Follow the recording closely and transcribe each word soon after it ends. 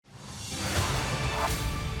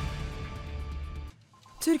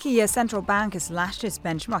Turkiye central bank has slashed its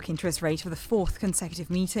benchmark interest rate for the fourth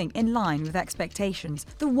consecutive meeting, in line with expectations.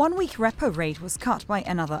 The one-week repo rate was cut by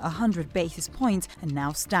another 100 basis points and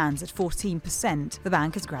now stands at 14%. The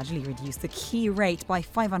bank has gradually reduced the key rate by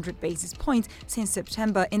 500 basis points since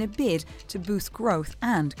September in a bid to boost growth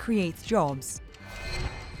and create jobs.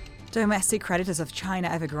 Domestic creditors of China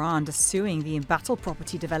Evergrande are suing the embattled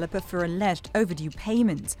property developer for alleged overdue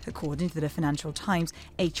payments. According to the Financial Times,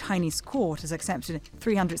 a Chinese court has accepted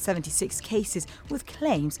 376 cases with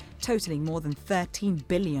claims totaling more than $13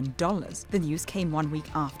 billion. The news came 1 week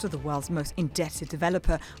after the world's most indebted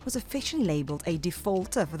developer was officially labelled a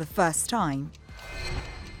defaulter for the first time.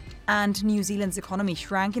 And New Zealand's economy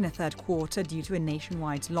shrank in the third quarter due to a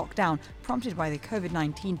nationwide lockdown prompted by the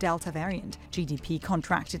COVID-19 Delta variant. GDP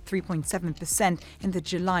contracted 3.7% in the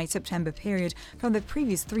July-September period from the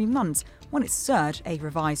previous 3 months, when it surged a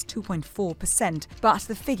revised 2.4%. But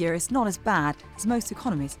the figure is not as bad as most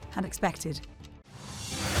economists had expected.